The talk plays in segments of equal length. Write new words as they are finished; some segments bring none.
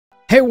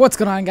Hey, what's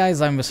going on, guys?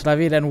 I'm Mr.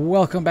 David, and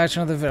welcome back to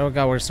another video. Oh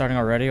god, we're starting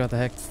already? What the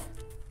heck?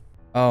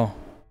 Oh.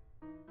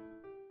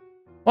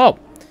 Well,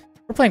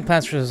 we're playing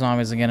Plants vs.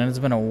 Zombies again, and it's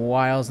been a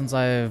while since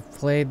I've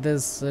played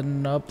this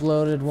and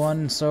uploaded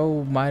one,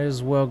 so might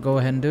as well go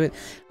ahead and do it.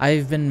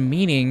 I've been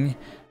meaning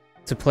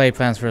to play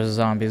Plants vs.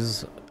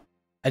 Zombies.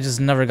 I just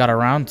never got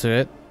around to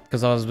it,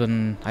 because I've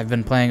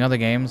been playing other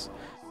games.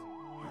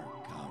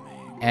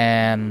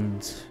 And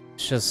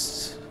it's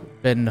just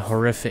been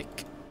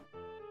horrific.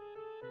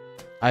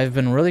 I've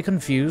been really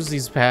confused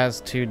these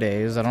past 2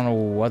 days. I don't know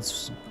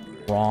what's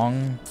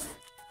wrong.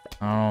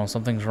 I don't know,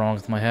 something's wrong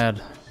with my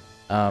head.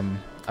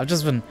 I've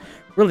just been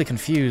really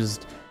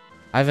confused.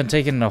 I've been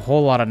taking a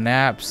whole lot of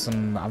naps,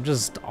 and I'm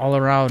just all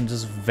around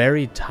just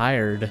very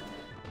tired.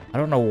 I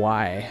don't know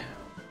why.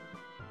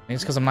 Maybe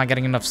it's because I'm not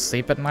getting enough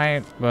sleep at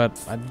night, but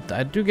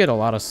I do get a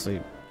lot of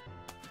sleep.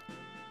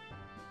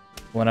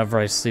 Whenever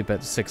I sleep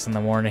at 6 in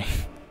the morning.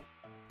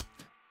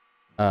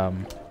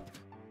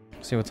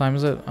 See, what time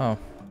is it? Oh.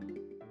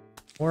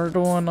 We're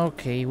doing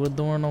okay. We're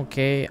doing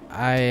okay.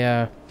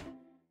 I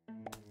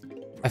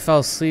fell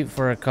asleep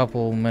for a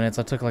couple minutes.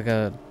 I took like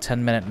a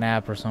 10-minute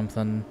nap or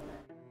something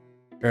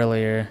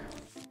earlier,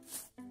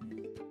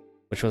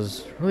 which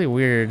was really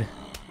weird.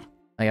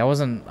 Like I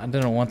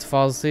didn't want to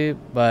fall asleep,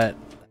 but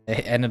I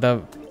ended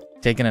up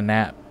taking a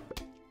nap.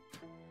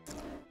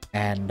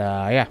 And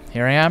yeah,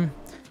 here I am.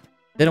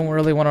 Didn't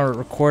really want to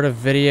record a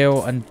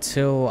video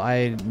until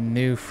I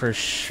knew for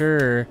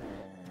sure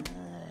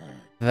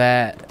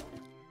that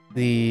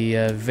the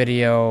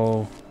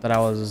video that I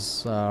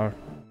was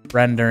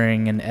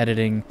rendering and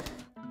editing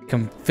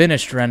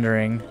finished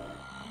rendering,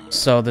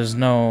 so there's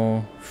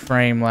no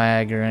frame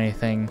lag or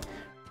anything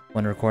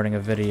when recording a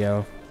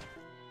video.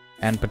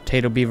 And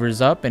Potato Beaver's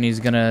up, and he's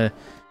gonna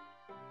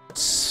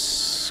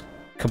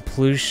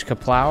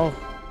kaplow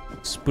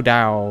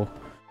spoodow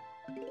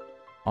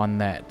on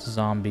that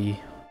zombie.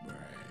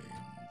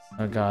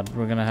 Oh god,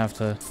 we're gonna have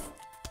to.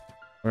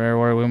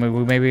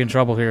 We may be in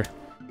trouble here.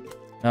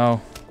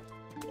 No.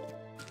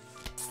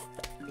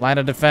 Line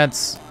of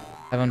defense.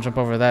 Have him jump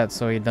over that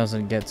so he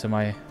doesn't get to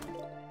my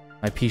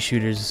pea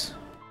shooters.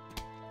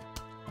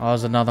 Oh,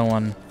 there's another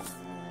one.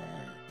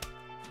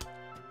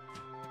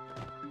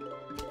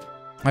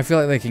 I feel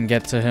like they can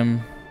get to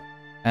him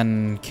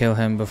and kill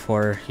him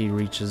before he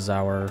reaches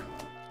our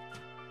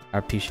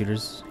pea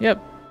shooters. Yep,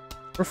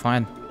 we're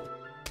fine.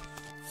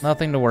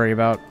 Nothing to worry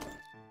about.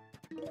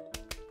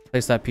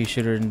 Place that pea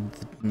shooter in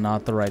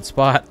not the right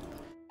spot.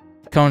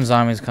 Cone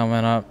zombies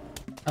coming up.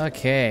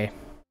 Okay.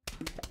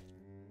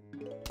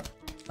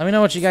 Let me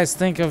know what you guys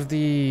think of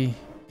the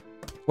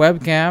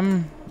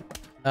webcam.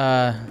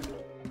 I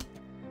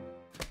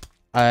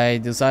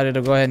decided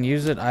to go ahead and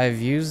use it. I've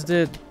used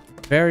it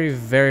very,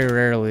 very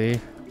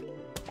rarely.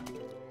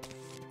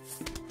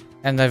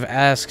 And I've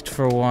asked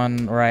for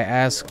one, or I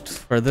asked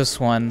for this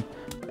one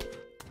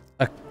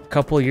a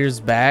couple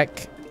years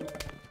back.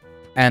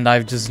 And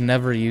I've just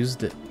never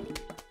used it.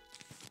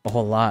 A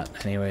whole lot,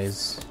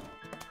 anyways.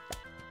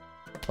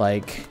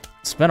 Like,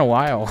 it's been a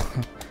while.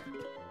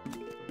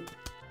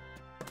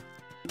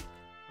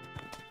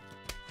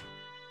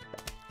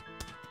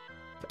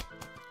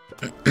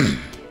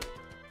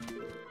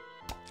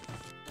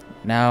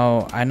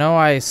 Now, I know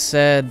I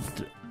said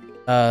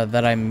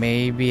that I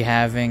may be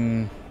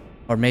having,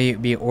 or may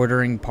be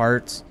ordering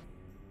parts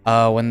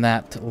when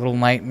that Little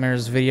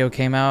Nightmares video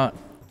came out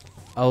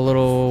a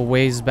little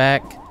ways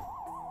back.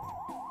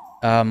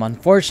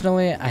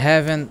 Unfortunately, I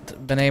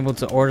haven't been able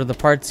to order the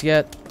parts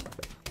yet,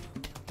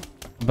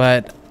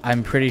 but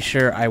I'm pretty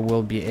sure I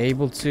will be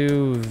able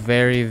to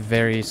very,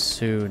 very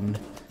soon.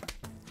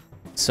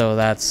 So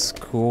that's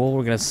cool.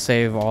 We're gonna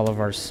save all of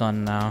our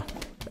sun now,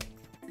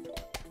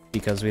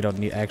 because we don't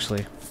need,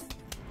 actually.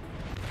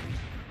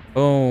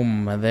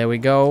 Boom, there we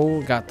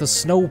go. Got the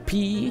snow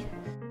pea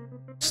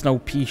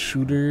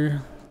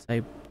shooter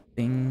type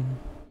thing.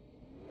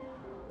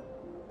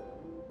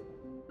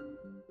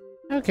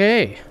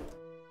 Okay,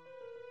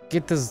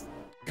 get this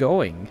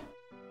going.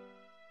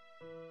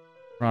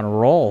 We're on a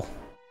roll.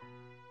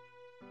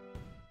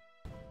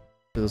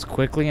 Do this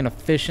quickly and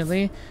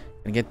efficiently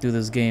and get through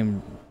this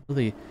game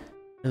really,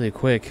 really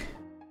quick.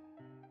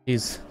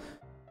 Jeez.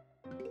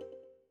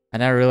 I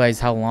never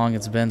realized how long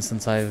it's been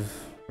since I've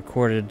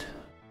recorded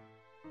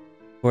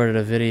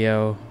a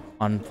video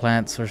on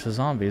Plants vs.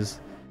 Zombies.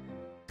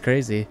 It's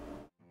crazy.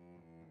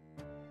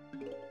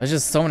 There's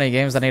just so many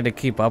games I need to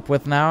keep up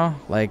with now.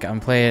 Like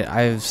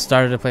I've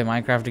started to play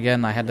Minecraft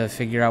again. I had to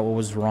figure out what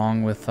was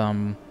wrong with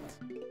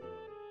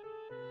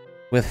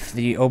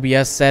the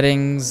OBS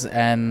settings,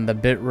 and the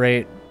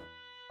bitrate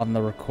on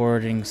the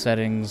recording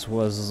settings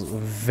was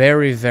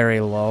very, very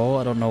low.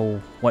 I don't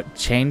know what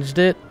changed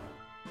it.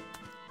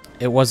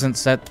 It wasn't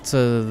set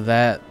to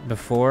that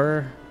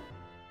before.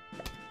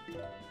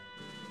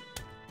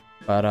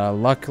 But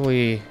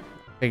luckily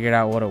figured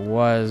out what it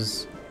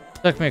was.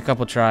 Took me a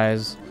couple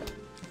tries,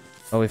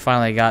 but we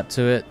finally got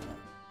to it.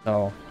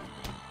 So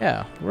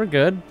yeah, we're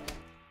good.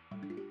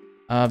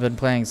 I've been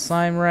playing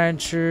Slime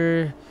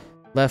Rancher.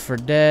 Left 4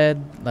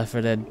 Dead, Left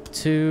 4 Dead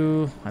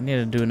 2. I need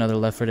to do another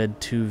Left 4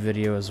 Dead 2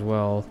 video as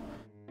well.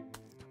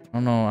 I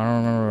don't know, I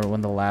don't remember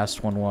when the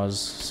last one was,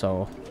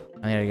 so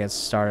I need to get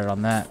started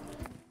on that.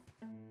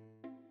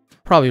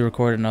 Probably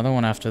record another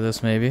one after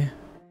this, maybe.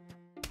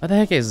 What the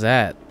heck is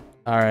that?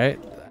 Alright,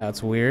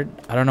 that's weird.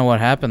 I don't know what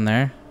happened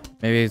there.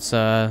 Maybe it's,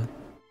 I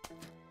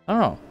don't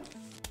know.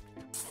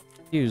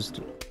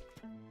 Used.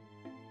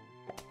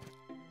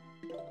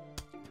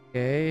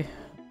 Okay.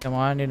 Come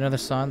on, I need another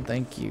sun.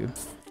 Thank you.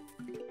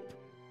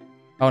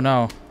 Oh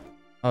no.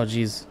 Oh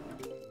jeez.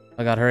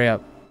 Oh god, hurry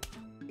up.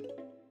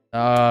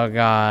 Oh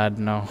god,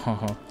 no.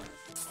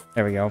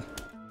 There we go.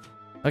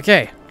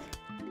 Okay.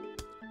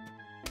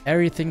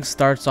 Everything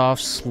starts off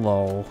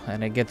slow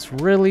and it gets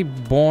really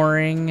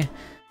boring.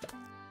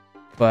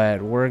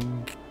 But we're...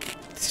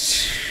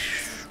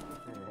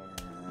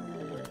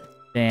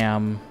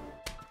 Damn.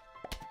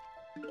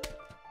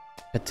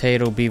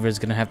 Potato Beaver's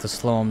gonna have to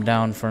slow him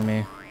down for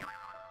me.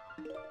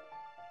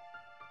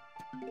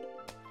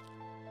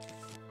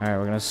 Alright,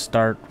 we're gonna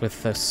start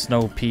with the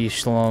Snow Pea,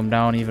 slow him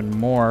down even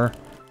more.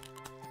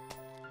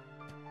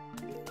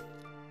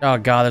 Oh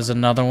god, there's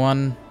another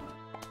one?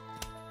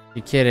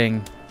 You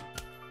kidding?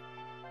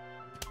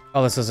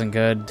 Oh, this isn't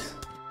good.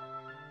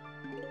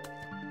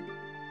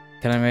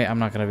 Can I make... I'm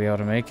not gonna be able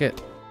to make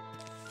it.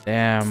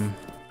 Damn.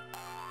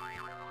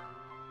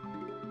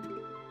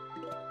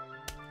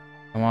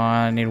 Come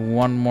on, I need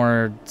one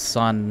more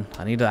sun.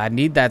 I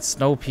need that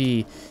Snow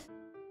Pea.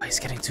 Oh, he's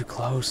getting too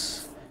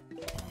close.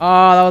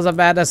 Oh, that was a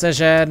bad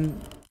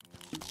decision.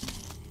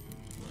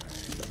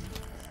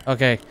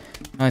 Okay,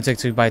 I only took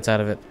 2 bites out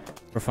of it.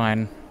 We're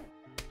fine.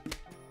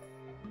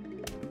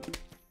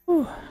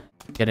 Whew.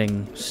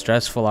 Getting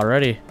stressful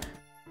already.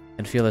 I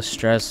can feel the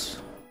stress.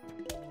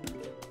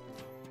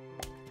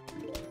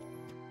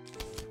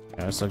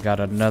 I also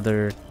got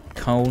another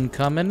cone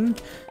coming.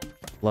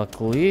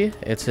 Luckily,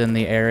 it's in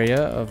the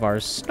area of our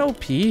Snow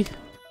Pea.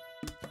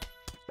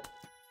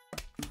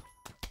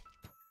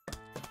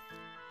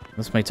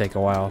 This may take a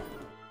while.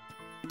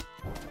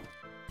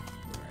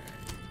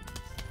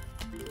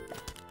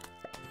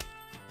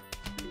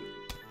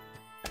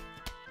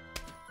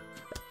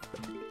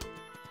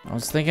 I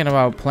was thinking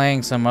about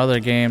playing some other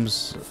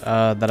games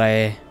that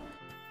I...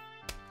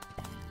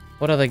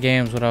 What other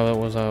games would I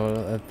was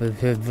I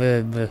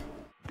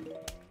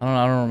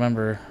don't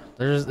remember.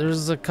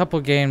 There's a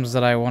couple games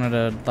that I wanted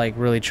to like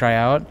really try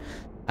out.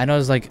 I know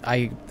it's like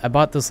I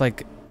bought this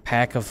like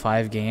pack of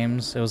 5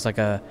 games. It was like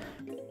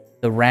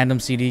the random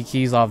CD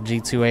keys off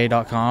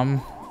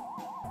G2A.com.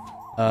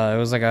 It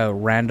was like a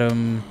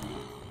random,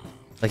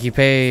 like you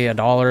pay $1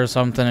 or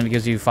something and it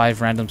gives you 5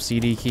 random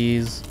CD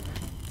keys.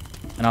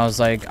 And I was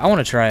like, I want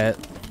to try it.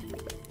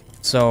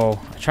 So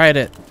I tried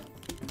it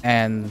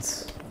and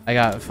I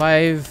got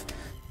 5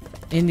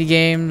 indie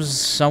games.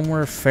 Some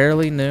were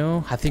fairly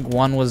new. I think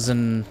one was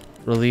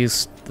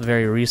released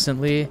very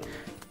recently.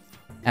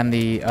 And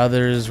the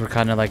others were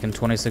kind of like in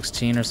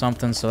 2016 or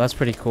something. So that's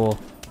pretty cool.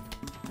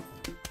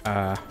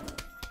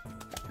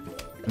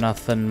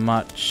 Nothing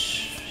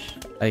much,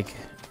 like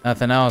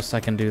nothing else I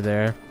can do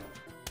there.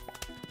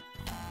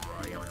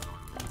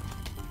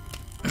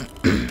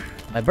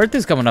 My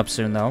birthday's coming up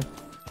soon though.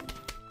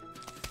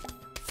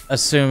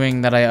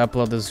 Assuming that I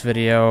upload this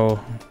video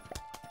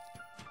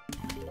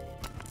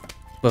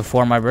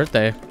before my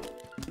birthday.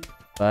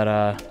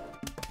 But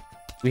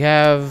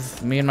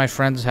me and my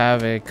friends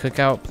have a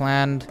cookout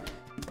planned.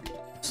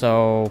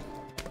 So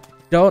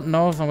don't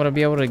know if I'm gonna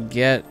be able to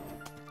get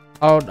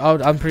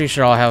I'm pretty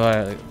sure I'll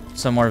have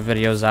some more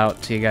videos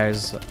out to you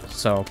guys,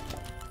 so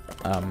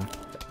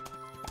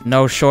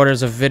no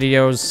shortage of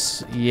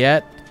videos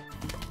yet.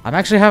 I'm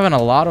actually having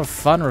a lot of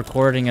fun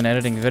recording and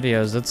editing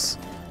videos. It's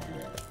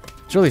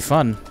really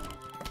fun.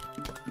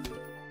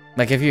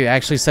 Like if you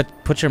actually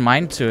put your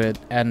mind to it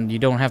and you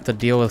don't have to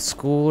deal with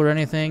school or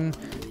anything.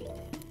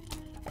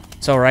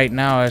 So right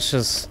now it's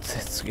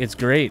just it's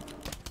great.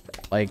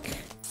 Like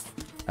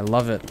I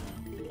love it.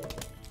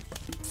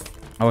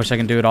 I wish I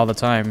can do it all the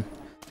time.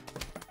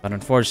 But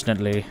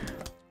unfortunately,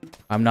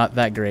 I'm not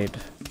that great.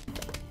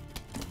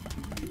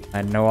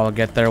 I know I'll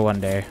get there one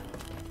day.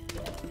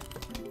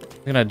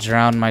 I'm gonna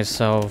drown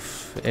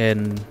myself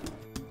in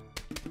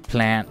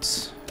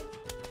plants.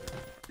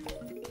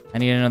 I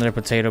need another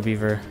potato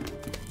beaver.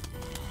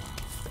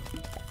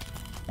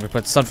 I'm gonna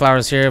put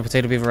sunflowers here,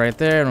 potato beaver right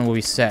there, and we'll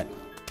be set.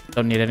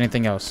 Don't need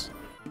anything else.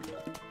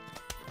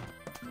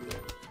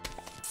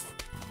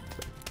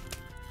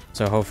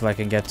 So hopefully I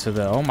can get to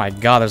the... Oh my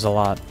god, there's a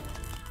lot.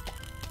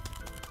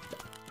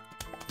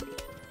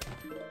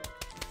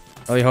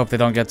 I really hope they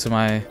don't get to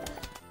my...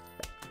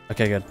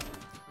 Okay, good.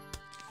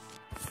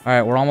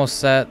 Alright, we're almost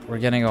set. We're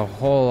getting a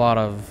whole lot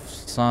of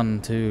sun,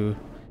 too.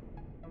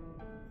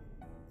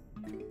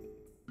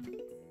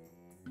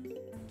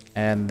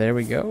 And there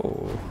we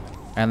go.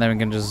 And then we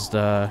can just,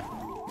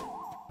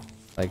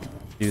 like,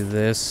 do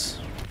this.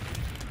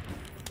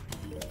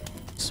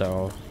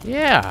 So,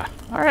 yeah.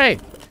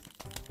 Alright.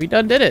 We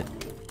done did it.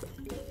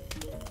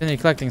 Continue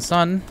collecting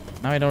sun.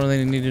 Now I don't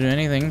really need to do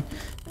anything.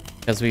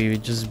 Because we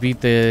just beat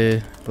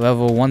the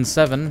level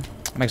 17.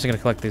 I'm actually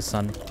gonna collect these,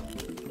 son.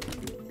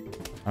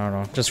 I don't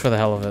know, just for the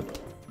hell of it.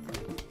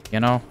 You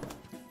know?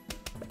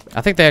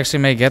 I think they actually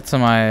may get to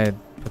my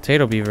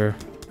potato beaver.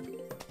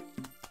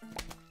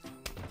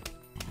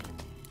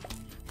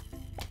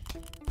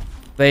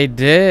 They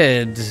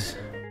did.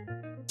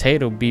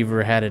 Potato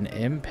beaver had an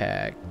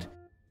impact,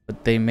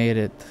 but they made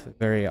it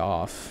very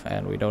off,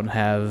 and we don't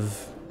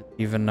have an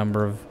even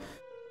number of...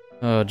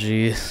 Oh,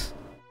 jeez.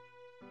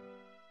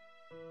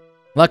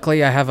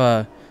 Luckily,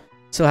 I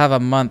still have a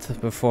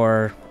month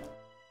before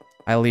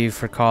I leave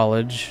for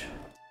college.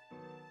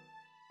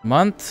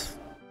 Month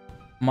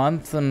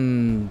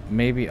and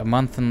maybe a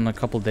month and a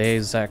couple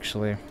days,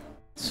 actually.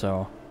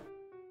 So,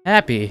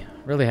 happy.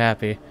 Really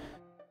happy.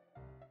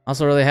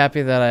 Also really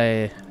happy that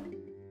I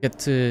get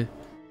to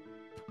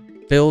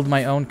build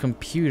my own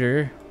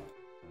computer.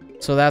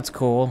 So that's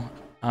cool.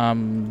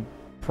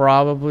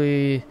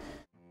 Probably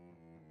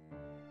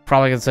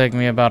gonna take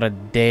me about a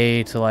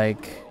day to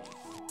like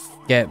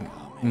get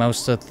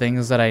most of the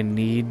things that I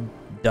need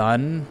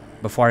done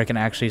before I can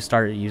actually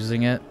start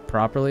using it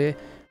properly.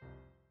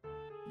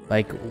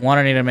 Like, one,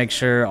 I need to make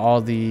sure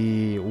all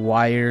the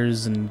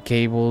wires and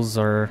cables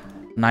are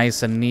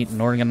nice and neat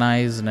and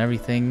organized and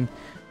everything.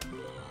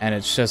 And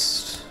it's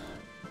just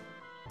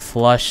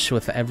flush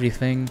with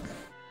everything.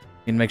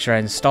 Need to make sure I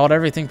installed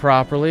everything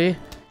properly.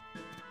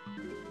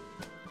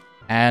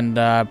 And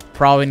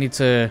probably need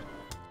to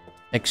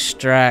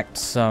extract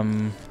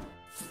some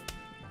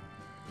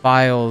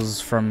files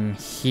from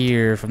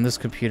here, from this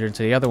computer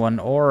to the other one,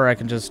 or I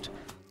can just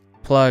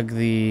plug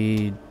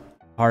the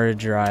hard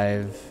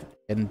drive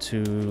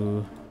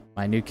into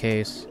my new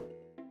case.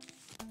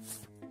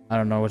 I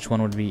don't know which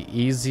one would be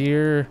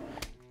easier,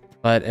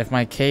 but if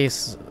my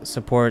case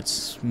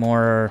supports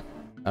more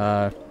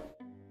hard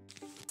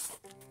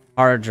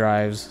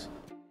drives,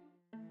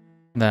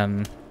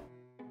 then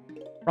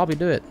probably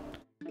do it.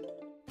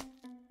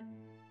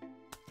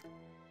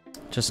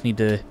 Just need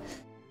to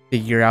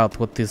figure out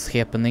what is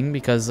happening,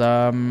 because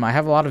I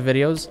have a lot of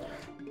videos.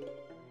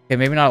 Okay,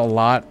 maybe not a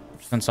lot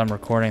since I'm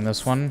recording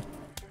this one,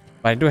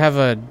 but I do have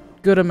a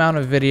good amount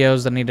of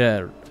videos that need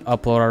to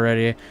upload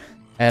already,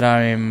 and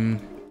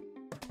I'm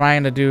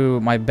trying to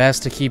do my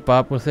best to keep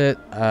up with it.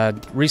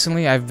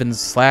 Recently I've been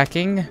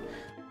slacking.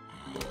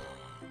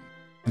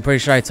 I'm pretty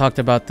sure I talked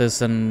about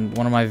this in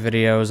one of my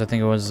videos. I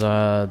think it was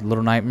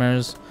Little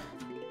Nightmares.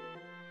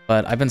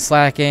 But I've been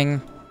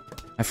slacking.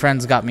 My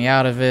friends got me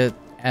out of it,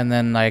 and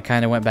then I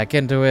kind of went back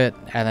into it,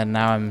 and then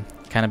now I'm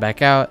kind of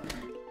back out.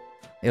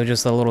 It was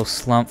just a little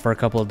slump for a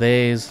couple of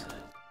days.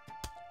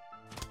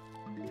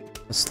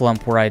 A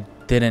slump where I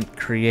didn't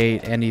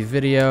create any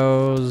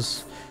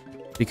videos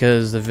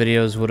because the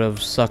videos would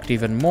have sucked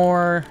even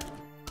more,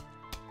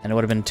 and it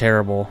would have been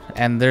terrible.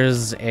 And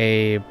there's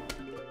a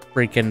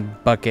freaking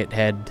bucket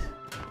head.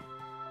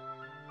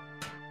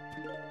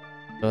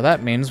 So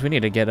that means we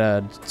need to get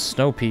a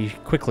snow pea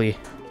quickly.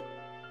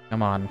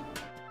 Come on.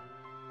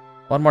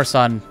 One more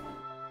sun.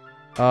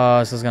 Oh,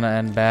 this is gonna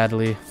end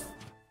badly.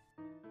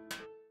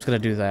 Just gonna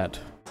do that.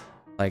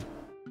 Like,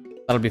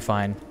 that'll be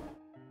fine.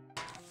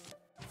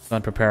 Go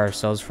and prepare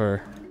ourselves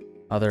for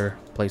other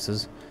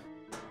places.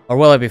 Or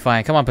will it be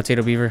fine? Come on,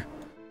 potato beaver.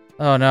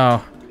 Oh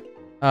no.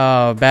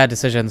 Oh, bad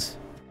decisions.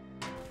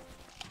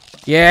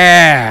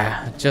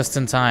 Yeah! Just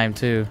in time,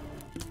 too.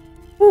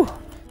 Whew.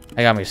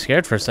 That got me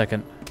scared for a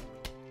second.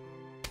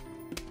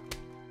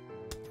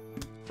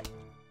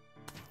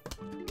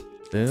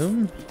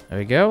 Boom. There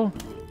we go.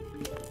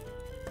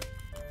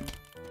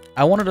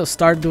 I wanted to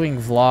start doing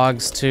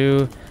vlogs,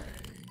 too.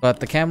 But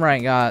the camera I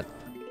got...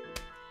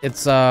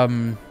 It's,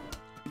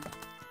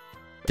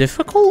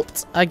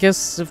 difficult, I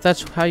guess, if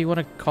that's how you want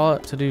to call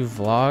it, to do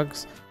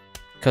vlogs,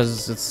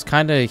 because it's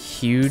kind of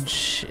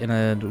huge in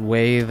a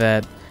way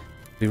that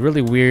would be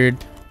really weird.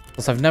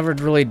 Plus, I've never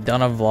really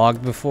done a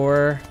vlog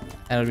before,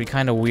 and it would be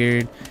kind of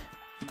weird.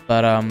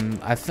 But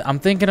I'm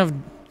thinking of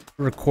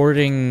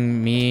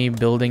recording me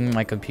building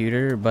my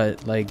computer,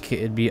 but like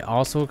it'd be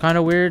also kind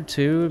of weird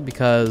too,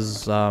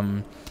 because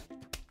I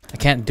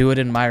can't do it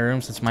in my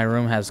room since my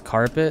room has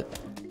carpet,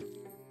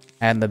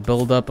 and the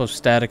buildup of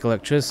static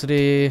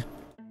electricity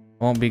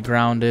won't be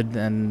grounded,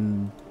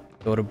 and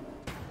it would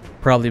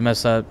probably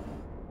mess up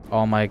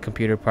all my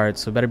computer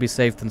parts. So better be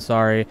safe than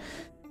sorry.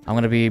 I'm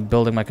gonna be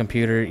building my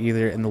computer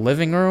either in the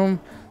living room,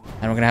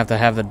 and we're gonna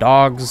have the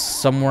dogs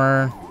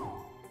somewhere,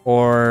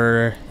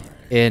 or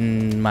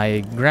in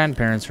my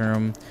grandparents'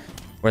 room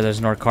where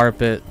there's no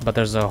carpet, but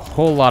there's a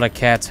whole lot of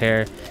cat's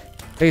hair.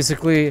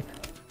 Basically,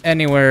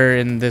 anywhere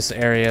in this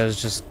area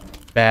is just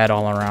bad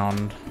all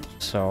around.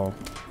 So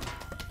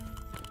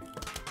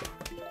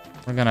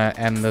we're gonna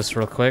end this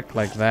real quick,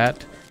 like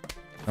that,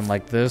 and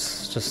like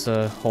this, just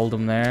to hold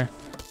them there.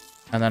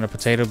 And then a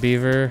potato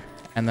beaver,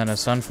 and then a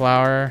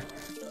sunflower,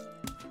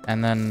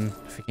 and then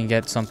if we can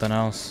get something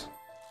else.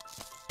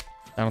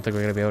 I don't think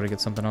we're gonna be able to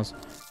get something else.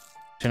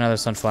 Another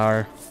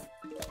sunflower,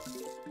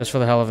 just for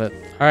the hell of it.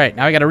 All right,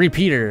 now we got a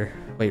repeater.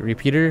 Wait,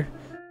 repeater,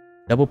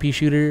 double pea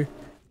shooter,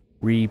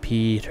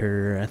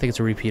 repeater. I think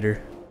it's a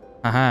repeater.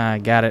 Haha,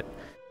 got it.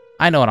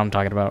 I know what I'm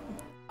talking about.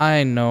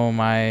 I know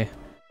my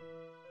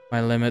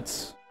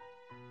limits.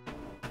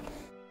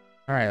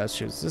 All right, let's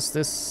choose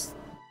this.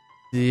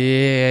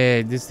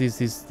 Yeah,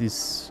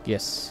 this.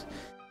 Yes.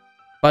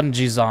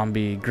 Bungee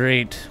zombie,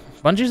 great.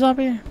 Bungee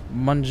zombie?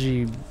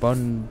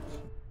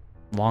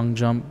 Long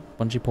jump,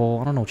 bungee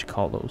pole. I don't know what you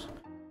call those.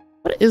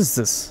 What is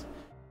this?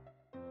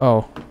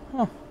 Oh.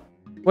 Oh.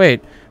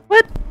 Wait.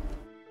 What?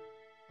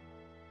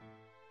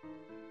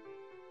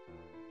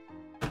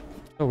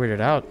 So weirded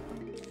out.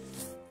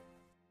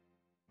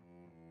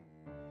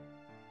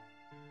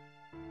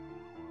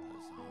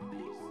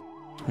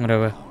 I'm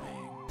gonna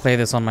play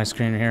this on my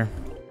screen here.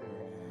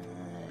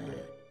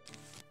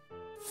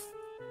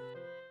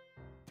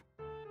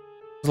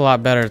 It's a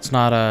lot better. It's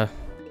not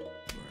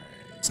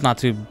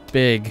too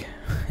big,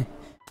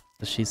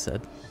 as she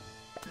said.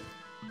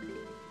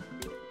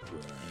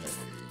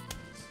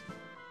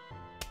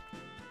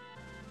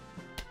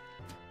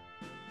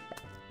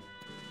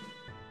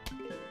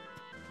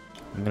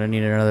 I'm gonna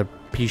need another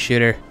pea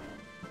shooter.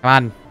 Come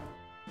on.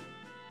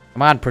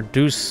 Come on,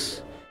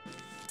 produced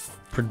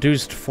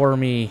for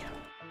me.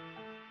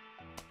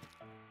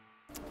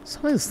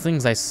 Some of these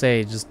things I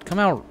say just come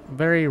out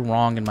very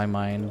wrong in my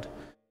mind.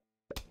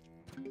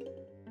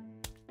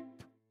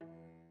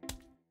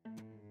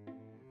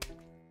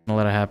 I'll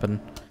let it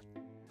happen.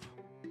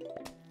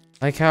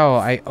 Like how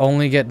I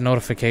only get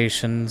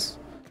notifications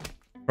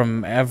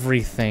from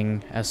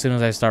everything as soon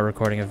as I start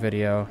recording a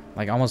video.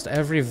 Like almost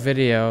every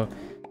video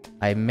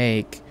I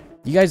make,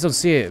 you guys don't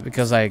see it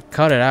because I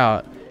cut it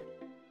out,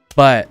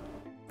 but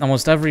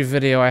almost every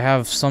video I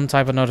have some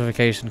type of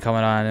notification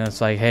coming on and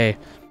it's like, hey,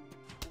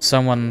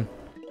 someone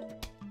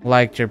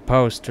liked your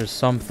post or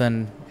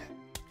something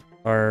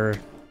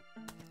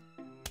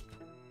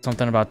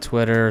about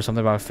Twitter or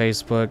something about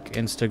Facebook,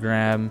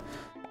 Instagram,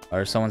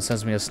 or someone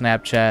sends me a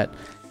Snapchat,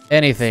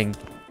 anything.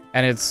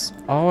 And it's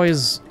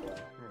always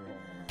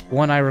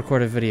when I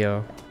record a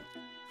video.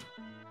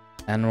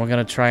 And we're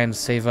gonna try and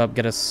save up,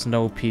 get a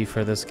snow pea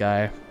for this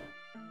guy.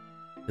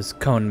 This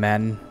cone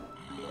man.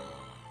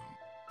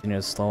 You need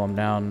to slow him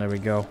down, there we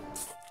go.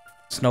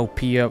 Snow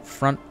pea up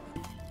front.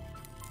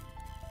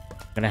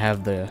 Gonna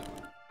have the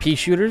pea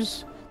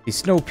shooters, the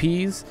snow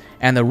peas,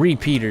 and the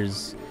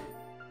repeaters.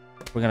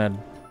 We're gonna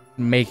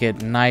make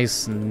it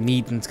nice and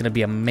neat, and it's gonna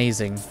be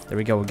amazing. There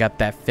we go, we got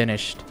that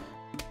finished.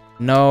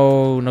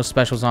 No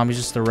special zombies,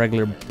 just the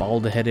regular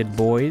bald-headed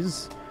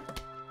boys.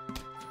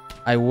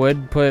 I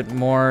would put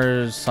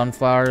more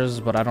sunflowers,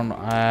 but I don't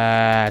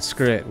know.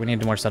 Screw it, we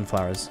need more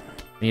sunflowers.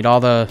 We need all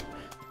the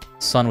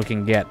sun we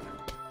can get.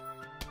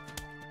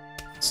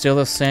 Still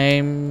the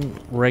same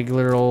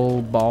regular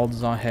old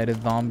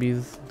bald-headed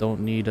zombies.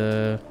 Don't need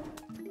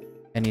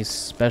any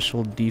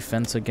special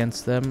defense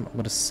against them. I'm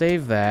gonna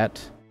save that.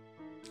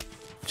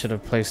 Should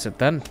have placed it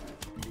then.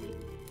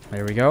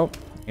 There we go.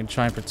 And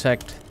try and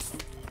protect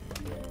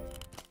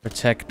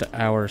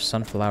our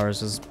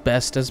sunflowers as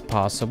best as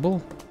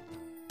possible.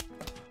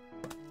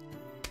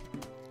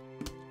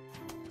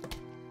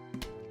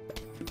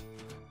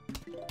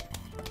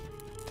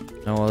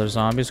 No other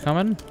zombies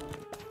coming?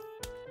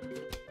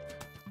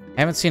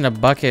 I haven't seen a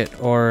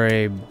bucket or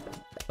a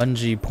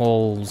bungee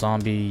pole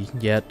zombie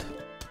yet.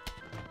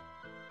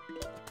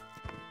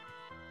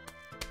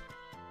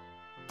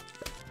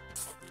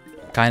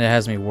 Kinda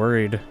has me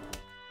worried.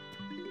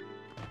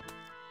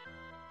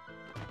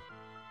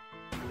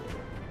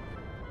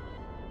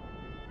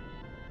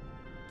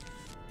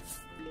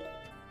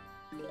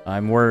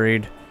 I'm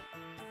worried.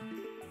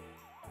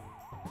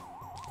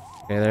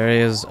 Okay, there he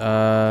is.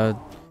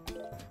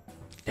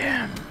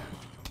 Damn.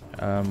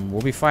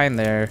 We'll be fine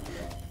there.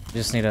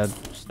 Just need to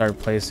start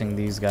placing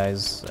these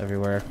guys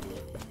everywhere.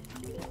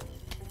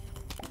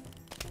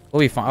 We'll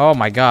be fine. Oh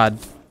my god.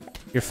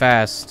 You're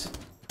fast.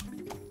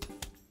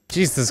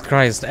 Jesus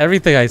Christ.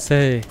 Everything I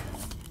say.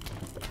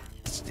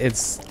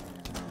 It's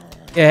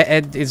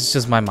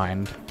just my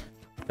mind.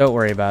 Don't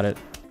worry about it.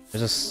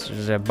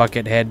 There's a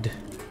bucket head,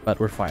 but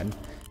we're fine.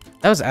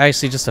 That was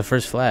actually just the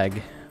first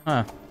flag.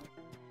 Huh.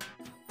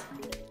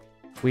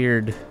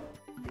 Weird.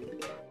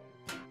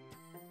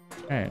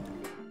 Alright.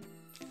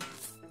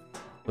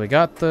 We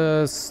got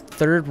the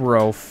third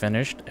row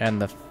finished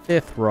and the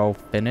fifth row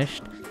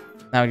finished.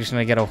 Now we're just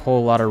gonna get a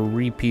whole lot of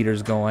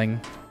repeaters going.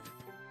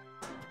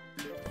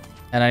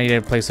 And I need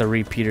to place a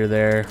repeater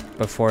there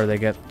before they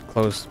get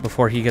close,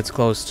 before he gets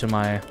close to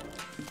my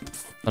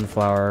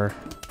sunflower.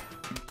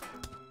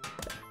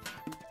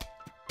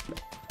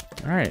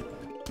 Alright.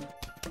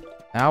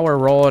 Now we're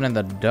rolling in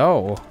the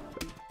dough.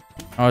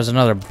 Oh, there's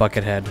another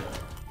bucket head.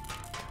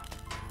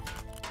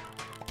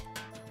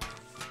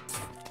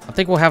 I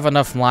think we'll have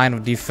enough line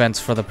of defense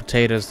for the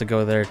potatoes to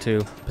go there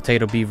too.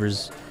 Potato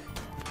beavers.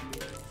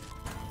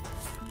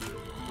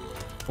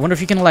 I wonder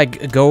if you can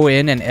like go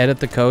in and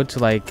edit the code to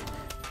like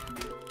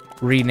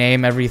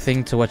rename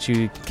everything to what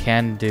you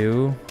can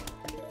do.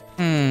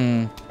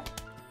 I'm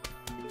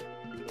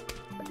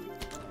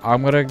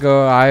gonna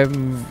go.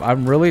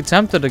 I'm really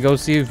tempted to go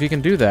see if you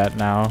can do that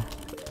now.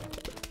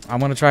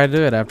 I'm gonna try to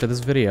do it after this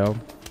video.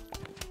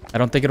 I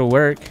don't think it'll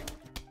work.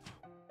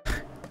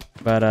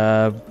 But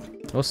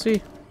we'll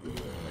see.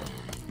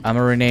 I'm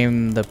gonna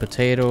rename the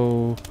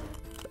potato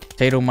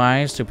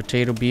mines to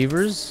potato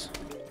beavers.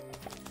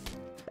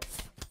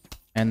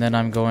 And then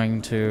I'm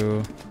going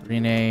to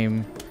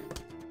rename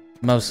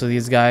most of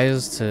these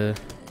guys to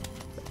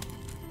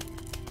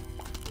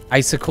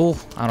Icicle.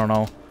 I don't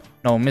know.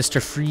 No,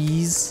 Mr.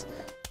 Freeze.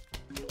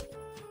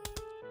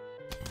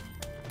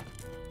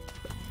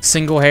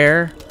 Single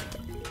Hair.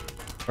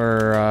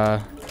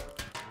 Or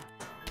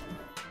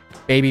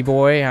Baby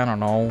Boy. I don't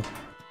know.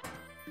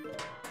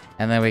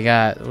 And then we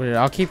got...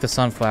 I'll keep the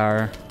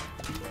Sunflower.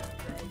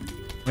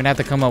 We're gonna have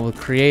to come up with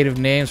creative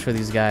names for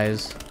these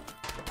guys.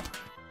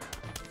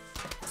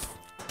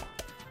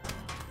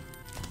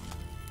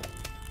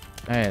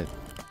 Alright.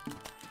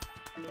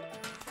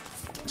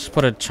 Just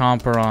put a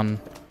chomper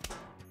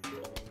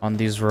on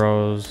these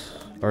rows.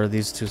 Or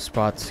these two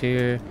spots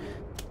here.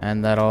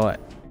 And that'll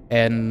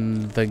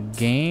end the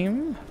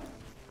game.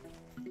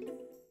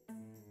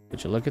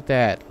 Would you look at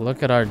that?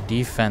 Look at our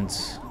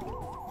defense.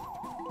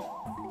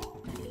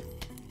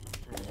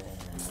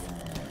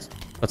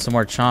 Put some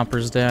more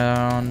chompers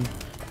down.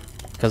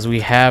 Because we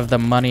have the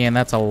money and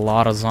that's a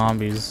lot of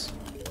zombies.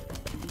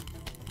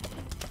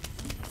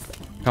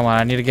 Come on,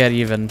 I need to get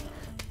even.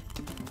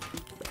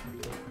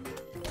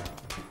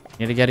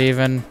 Need to get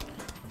even.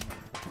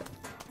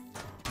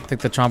 I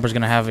think the chomper's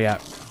gonna have ya.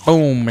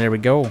 Boom, there we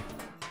go.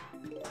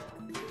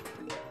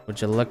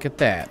 Would you look at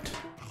that?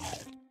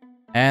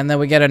 And then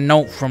we get a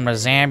note from the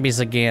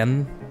zombies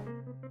again.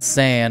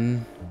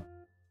 Saying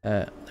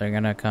they're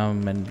gonna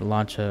come and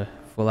launch a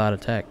full-out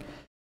attack.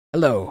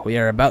 Hello, we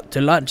are about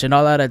to launch an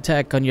all-out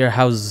attack on your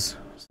house.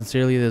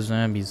 Sincerely, the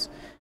zombies.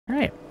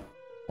 Alright.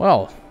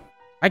 Well,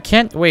 I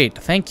can't wait.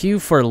 Thank you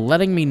for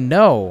letting me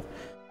know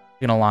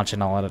you're gonna launch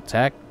an all-out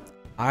attack.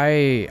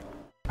 I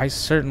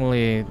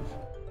certainly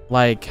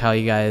like how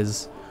you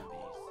guys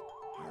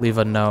leave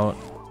a note.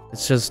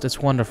 It's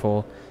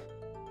wonderful.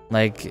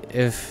 Like,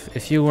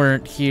 if you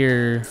weren't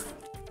here,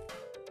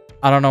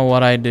 I don't know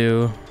what I'd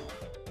do.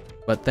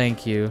 But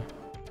thank you.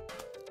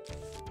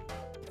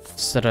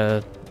 Set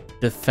a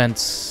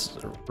defense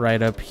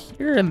right up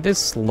here in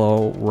this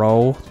low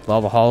row,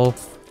 lava hole.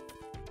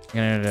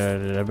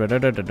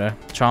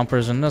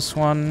 Chompers in this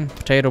one,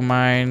 potato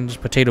mines,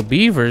 potato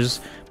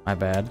beavers. My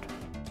bad.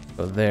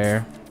 Go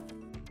there.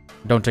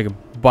 Don't take a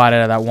bite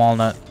out of that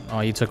walnut. Oh,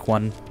 you took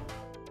one.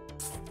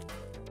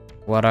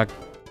 What a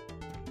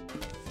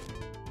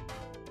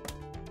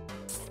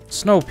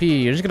snow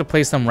pea. You're just gonna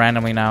place them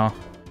randomly now.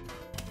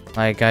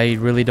 Like, I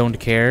really don't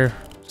care.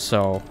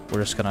 So we're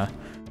just gonna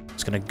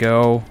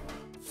go.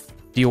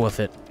 Deal with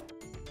it.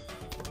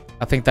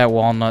 I think that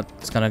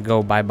walnut's gonna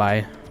go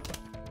bye-bye.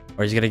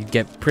 Or he's gonna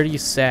get pretty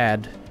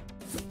sad.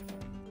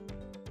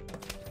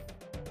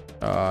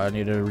 I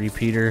need a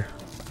repeater.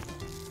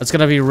 It's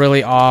gonna be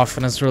really off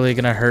and it's really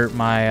gonna hurt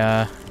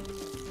my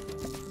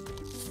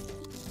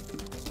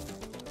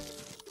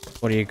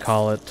what do you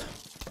call it?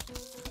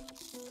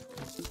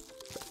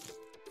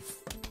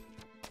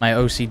 My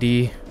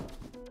OCD.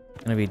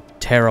 Gonna be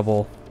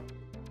terrible.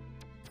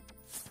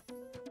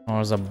 Oh,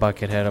 there's a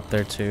bucket head up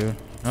there too.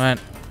 Alright.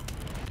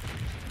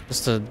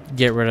 Just to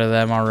get rid of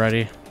them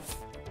already.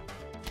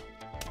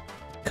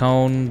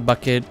 Cone,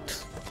 bucket,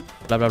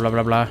 blah blah blah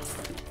blah blah. Here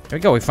we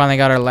go, we finally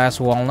got our last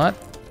walnut.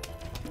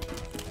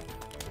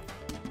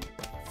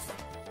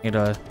 Need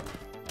to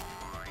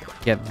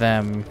get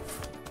them.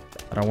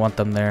 I don't want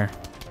them there.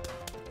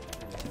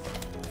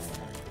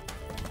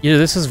 Either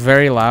this is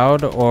very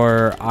loud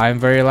or I'm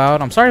very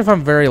loud. I'm sorry if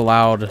I'm very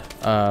loud.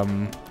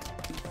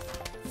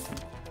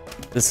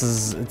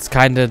 It's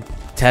kind of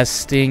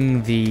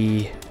testing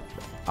the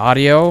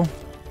audio.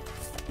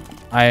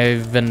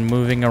 I've been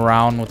moving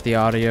around with the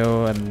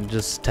audio and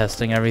just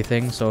testing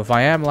everything. So if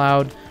I am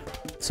loud,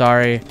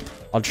 sorry.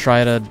 I'll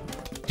try to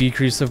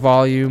decrease the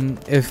volume.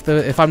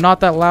 If I'm not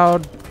that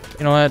loud,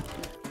 you know what?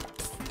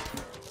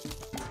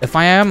 If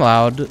I am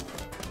loud,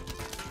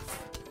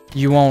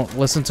 you won't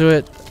listen to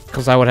it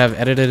because I would have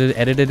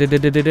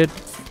edited it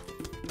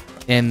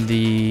in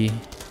the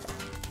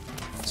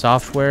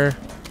software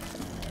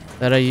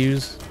that I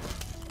use.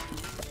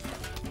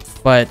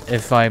 But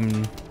if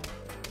I'm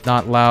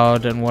not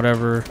loud and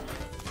whatever,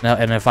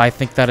 and if I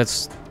think that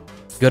it's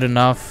good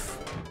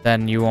enough,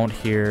 then you won't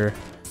hear,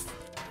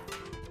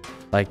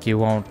 like, you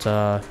won't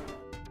notice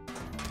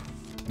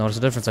the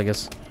difference, I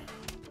guess.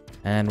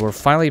 And we're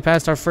finally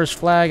past our first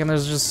flag, and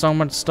there's just so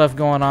much stuff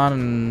going on,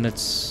 and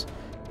it's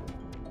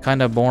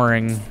kind of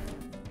boring.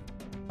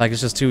 Like,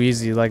 it's just too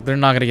easy. Like, they're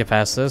not gonna get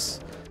past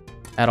this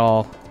at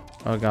all.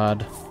 Oh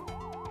god.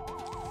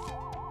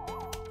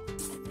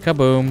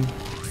 Kaboom.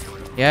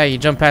 Yeah, you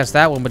jump past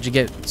that one, but you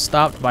get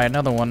stopped by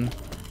another one.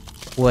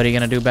 What are you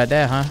gonna do about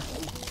that, huh?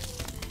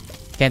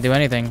 Can't do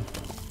anything.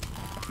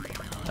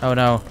 Oh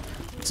no.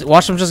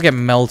 Watch them just get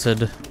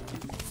melted.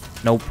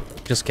 Nope.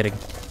 Just kidding.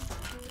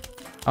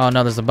 Oh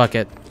no, there's a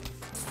bucket.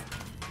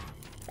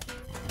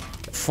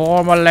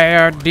 Form a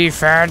layer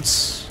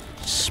defense.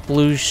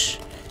 Sploosh.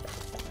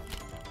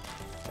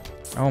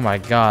 Oh my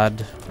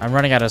god. I'm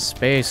running out of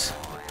space.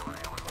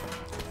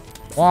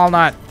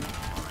 Walnut.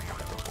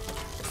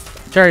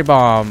 Cherry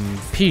bomb.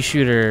 Pea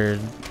shooter.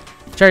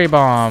 Cherry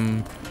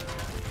bomb.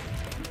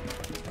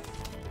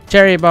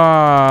 Cherry bomb.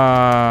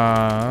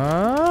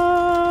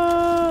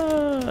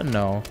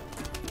 No.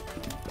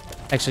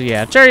 Actually,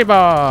 yeah. Cherry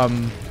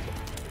bomb.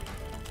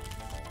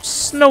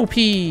 Snow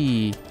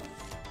pea.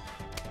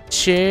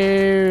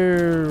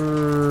 Cherry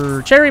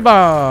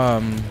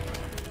bomb.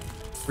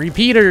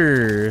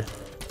 Repeater.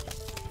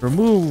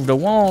 Remove the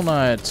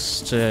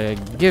walnuts to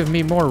give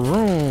me more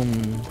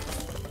room.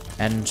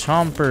 And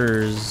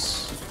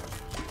chompers.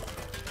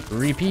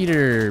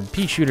 Repeater.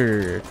 Pea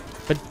shooter.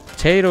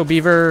 Potato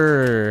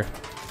beaver.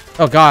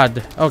 Oh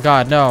god. Oh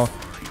god, no.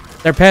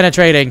 They're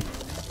penetrating.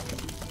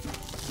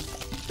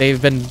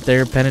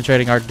 They're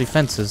penetrating our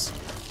defenses.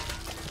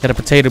 Got a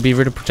potato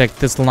beaver to protect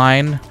this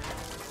line.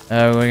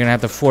 We're gonna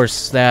have to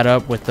force that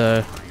up with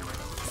a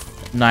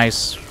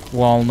nice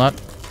walnut.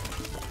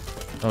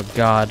 Oh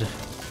god.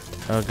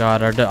 Oh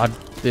god,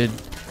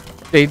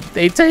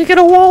 they taken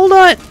a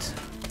walnut!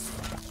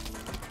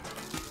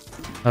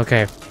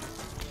 Okay.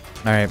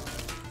 Alright.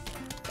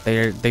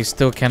 They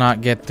still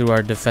cannot get through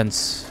our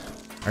defense.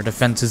 Our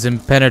defense is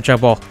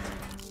impenetrable.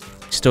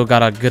 Still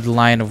got a good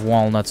line of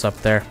walnuts up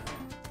there.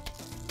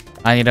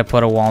 I need to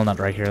put a walnut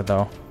right here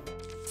though.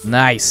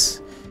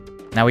 Nice!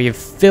 Now we have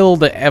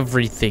filled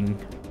everything.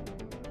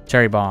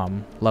 Cherry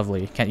bomb.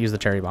 Lovely. Can't use the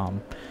cherry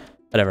bomb.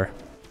 Whatever.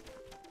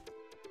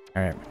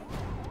 Alright.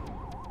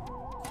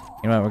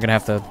 You know what? We're gonna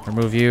have to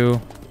remove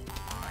you.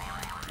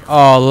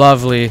 Oh,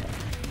 lovely.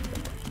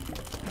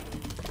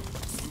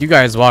 You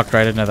guys walked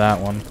right into that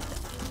one.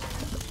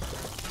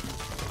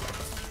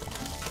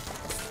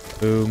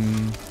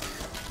 Boom.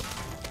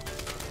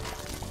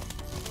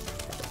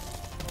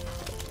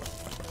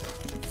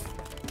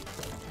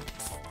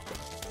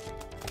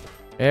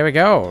 There we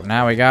go.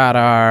 Now we got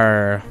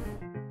our...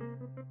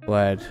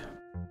 what?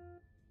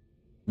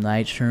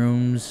 Night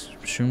shrooms?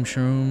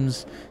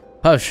 Shrooms?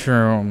 Puff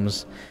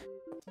shrooms.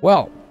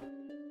 Well,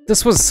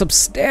 this was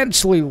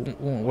substantially...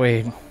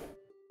 wait.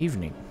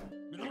 Evening.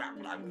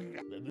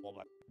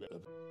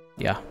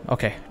 Yeah,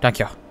 okay. Thank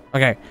you.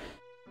 Okay.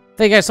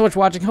 Thank you guys so much for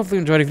watching. Hopefully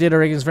you enjoyed. If you did, a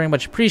rating is very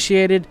much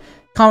appreciated.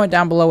 Comment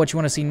down below what you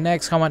want to see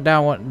next. Comment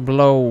down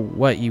below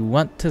what you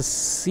want to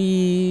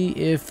see.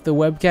 If the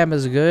webcam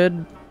is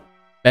good,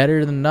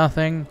 better than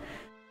nothing,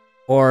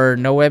 or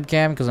no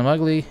webcam because I'm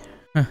ugly.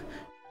 I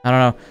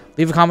don't know.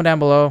 Leave a comment down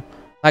below.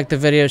 Like the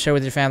video, share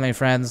with your family and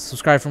friends.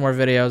 Subscribe for more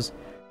videos.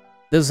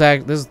 This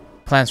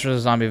Plants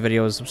vs. Zombie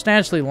video is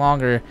substantially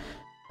longer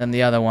than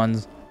the other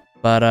ones.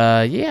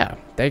 But yeah,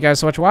 thank you guys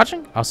so much for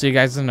watching. I'll see you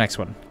guys in the next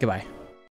one. Goodbye.